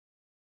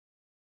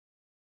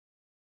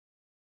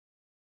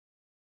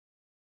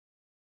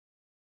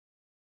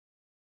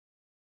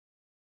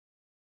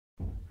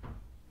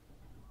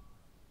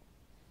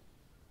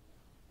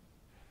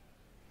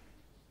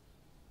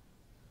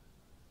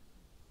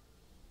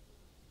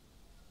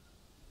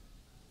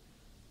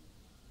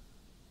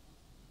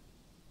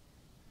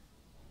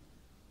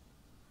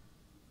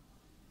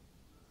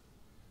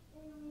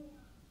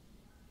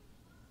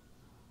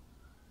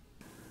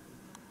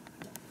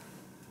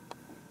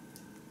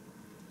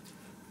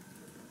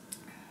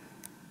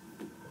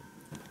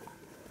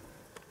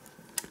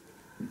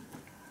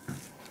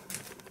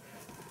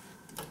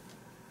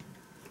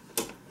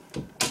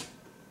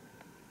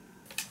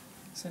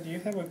So do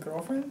you have a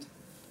girlfriend?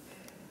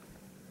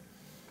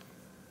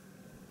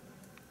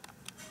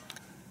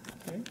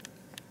 Okay.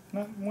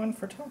 Not one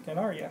for talking,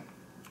 are you?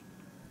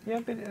 Yeah,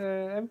 but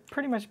I've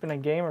pretty much been a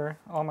gamer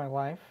all my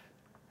life.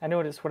 I know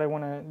it's what I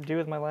want to do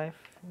with my life,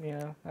 you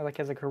know, like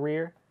as a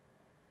career.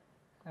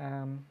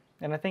 And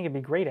I think I'd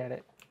be great at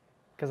it,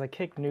 because I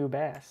kick noob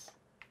ass.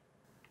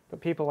 But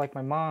people like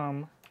my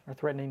mom are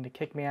threatening to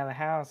kick me out of the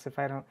house if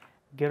I don't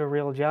get a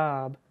real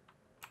job.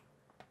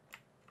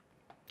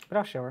 But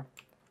I'll show her.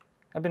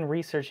 I've been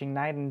researching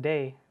night and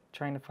day,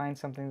 trying to find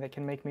something that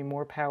can make me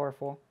more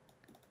powerful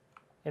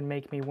and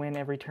make me win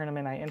every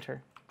tournament I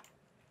enter.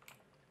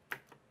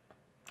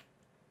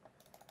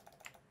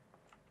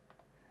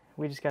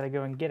 We just gotta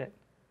go and get it.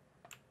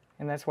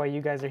 And that's why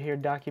you guys are here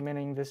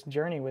documenting this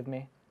journey with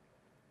me.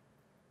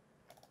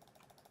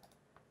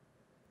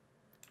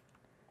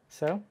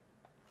 So,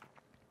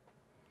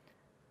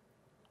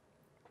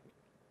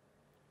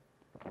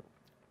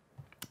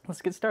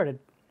 let's get started.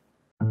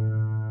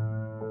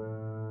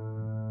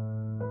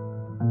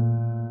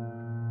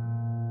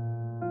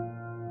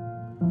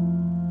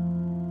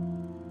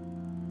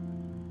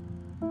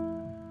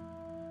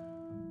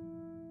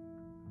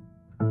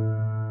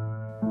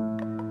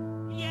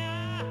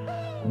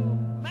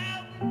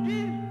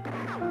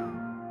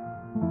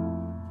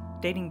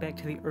 Dating back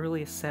to the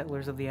earliest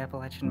settlers of the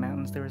Appalachian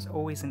Mountains, there was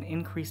always an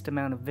increased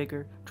amount of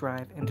vigor,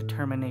 drive, and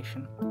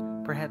determination.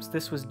 Perhaps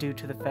this was due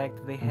to the fact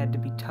that they had to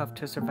be tough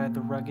to survive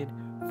the rugged,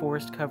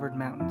 forest-covered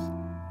mountains,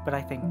 but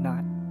I think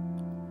not.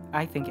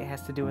 I think it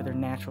has to do with their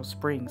natural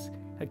springs,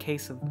 a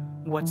case of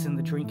what's in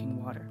the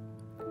drinking water.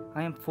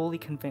 I am fully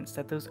convinced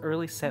that those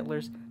early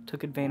settlers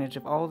took advantage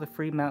of all the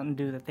free Mountain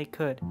Dew that they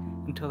could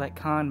until that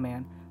con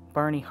man,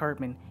 Barney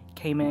Hartman,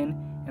 came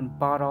in and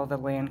bought all the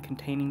land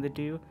containing the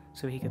dew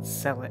so he could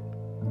sell it.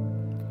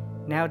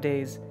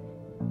 Nowadays,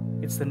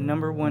 it's the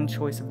 #1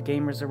 choice of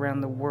gamers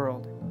around the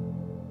world.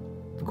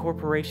 The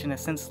corporation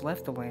has since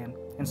left the land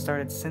and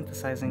started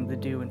synthesizing the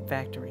dew in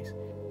factories,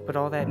 but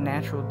all that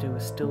natural dew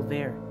is still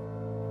there.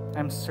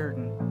 I'm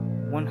certain,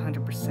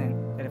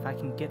 100%, that if I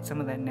can get some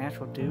of that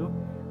natural dew,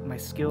 my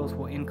skills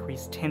will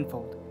increase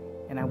tenfold,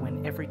 and I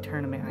win every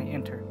tournament I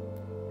enter.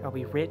 I'll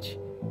be rich,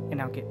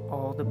 and I'll get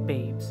all the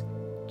babes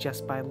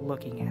just by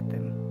looking at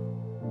them.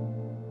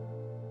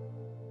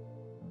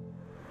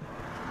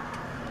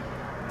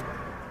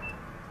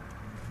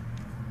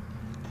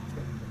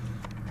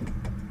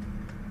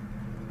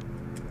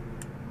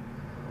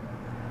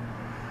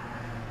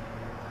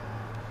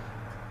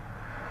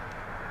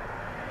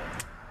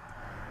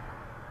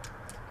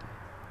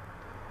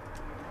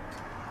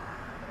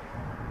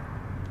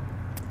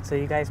 So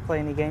you guys play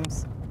any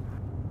games?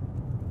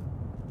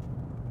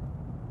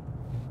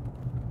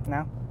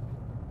 No?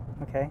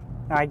 Okay.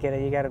 No, I get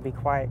it. You gotta be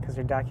quiet because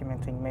you're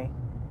documenting me.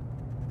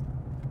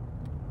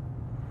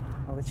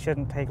 Well, it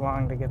shouldn't take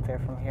long to get there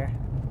from here.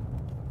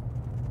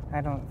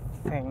 I don't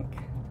think.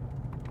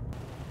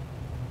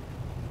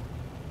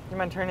 You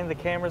mind turning the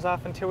cameras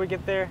off until we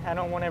get there? I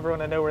don't want everyone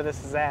to know where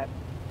this is at.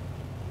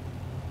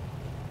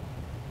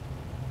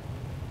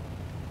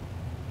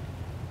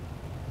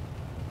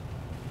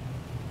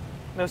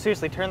 No,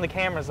 seriously, turn the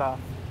cameras off.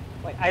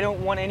 Like, I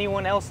don't want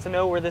anyone else to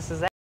know where this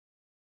is at.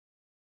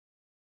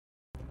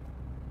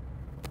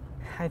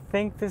 I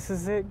think this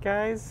is it,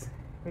 guys.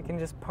 We can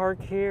just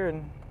park here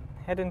and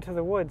head into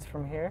the woods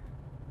from here.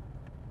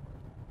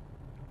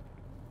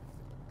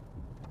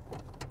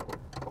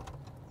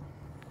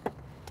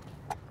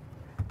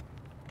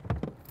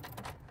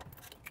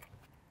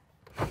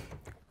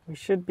 We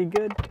should be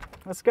good.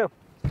 Let's go.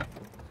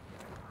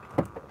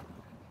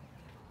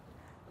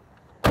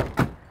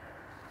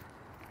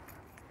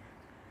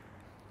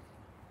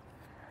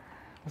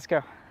 Let's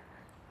go.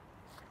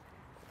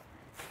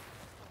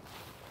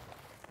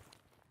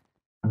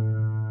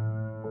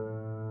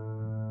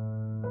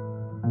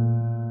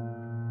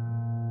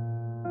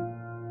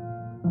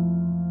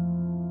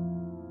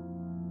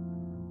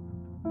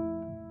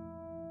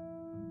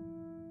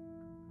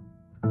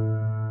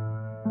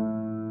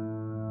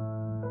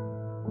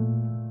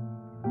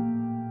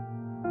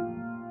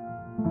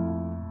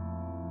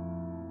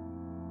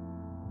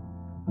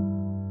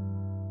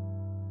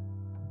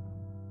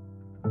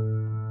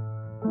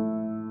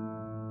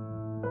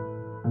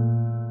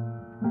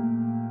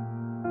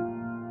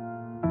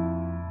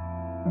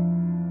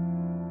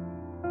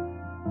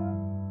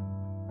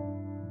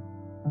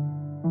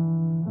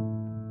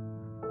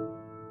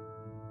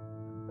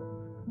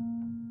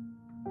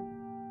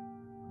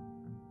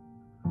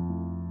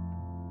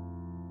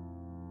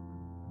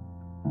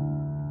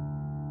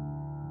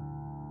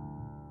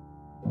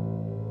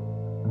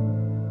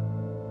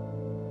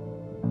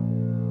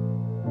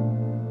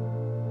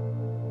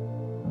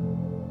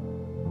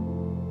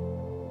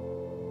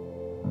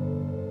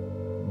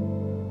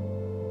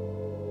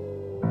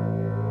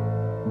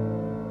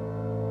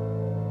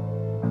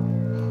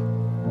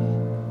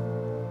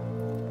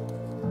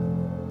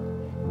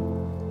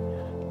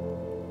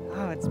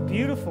 It's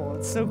beautiful.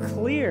 It's so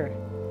clear.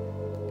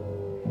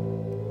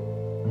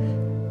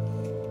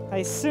 I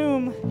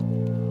assume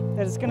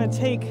that it's gonna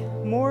take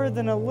more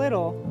than a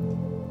little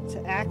to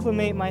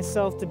acclimate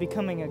myself to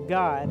becoming a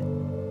god.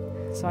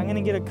 So I'm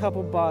gonna get a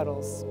couple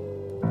bottles.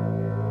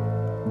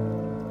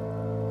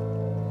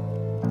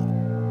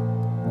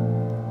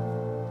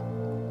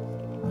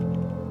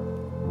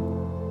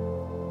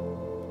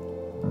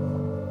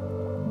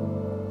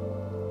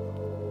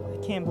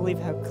 I can't believe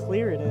how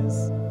clear it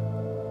is.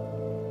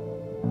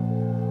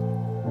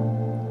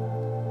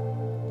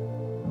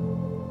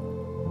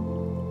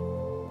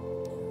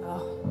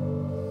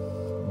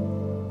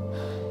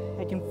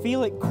 I can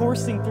feel it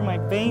coursing through my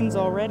veins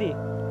already.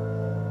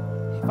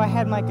 If I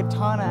had my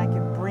katana, I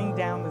could bring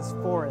down this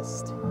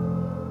forest.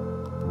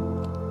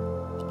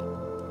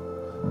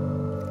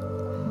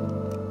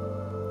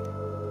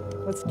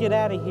 Let's get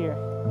out of here.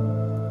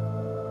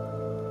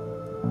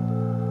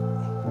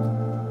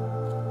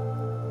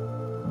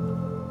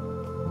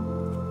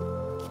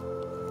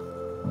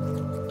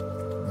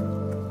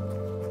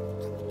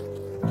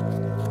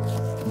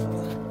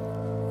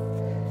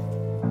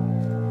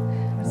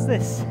 What's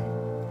this?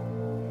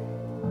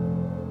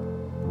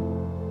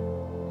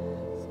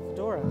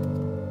 Fedora.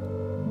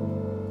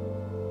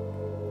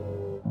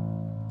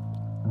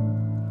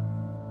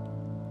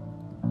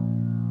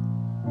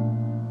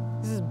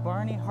 This is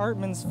Barney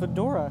Hartman's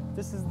fedora.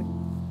 This is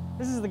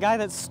the guy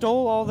that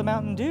stole all the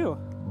Mountain Dew.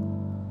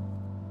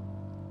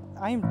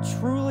 I am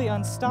truly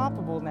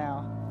unstoppable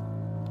now.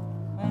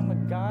 I am a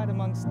god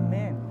amongst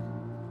men.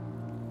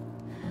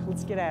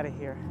 Let's get out of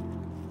here.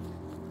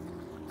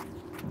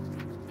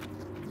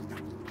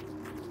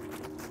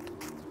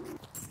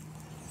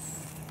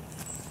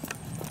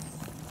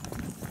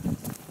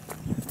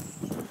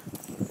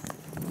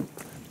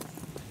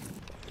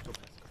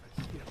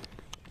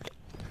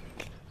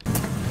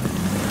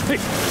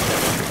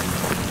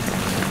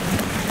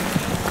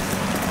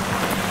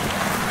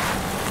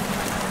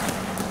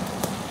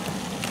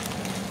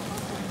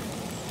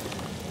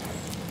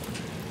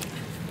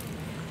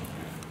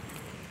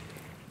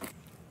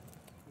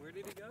 Where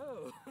did he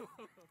go?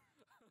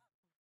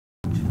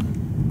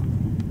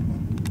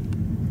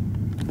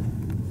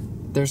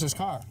 There's his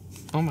car.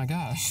 Oh my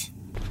gosh.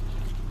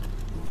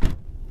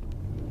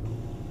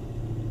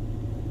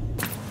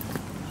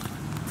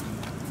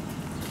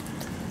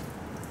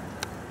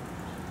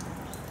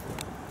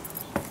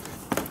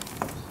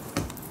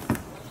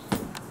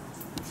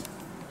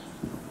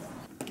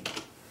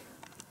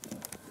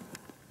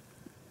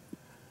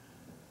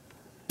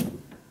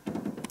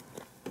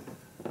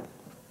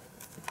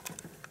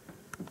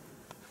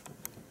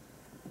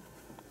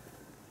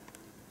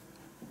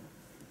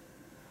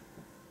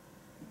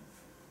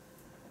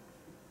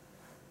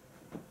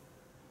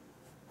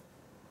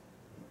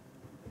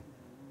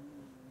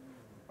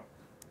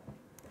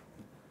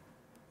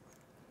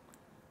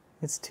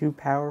 It's too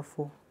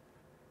powerful.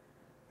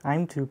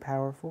 I'm too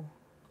powerful.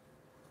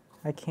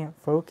 I can't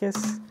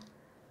focus.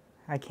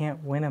 I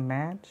can't win a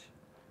match.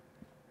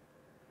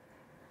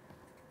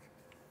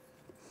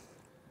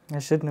 I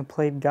shouldn't have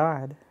played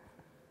God.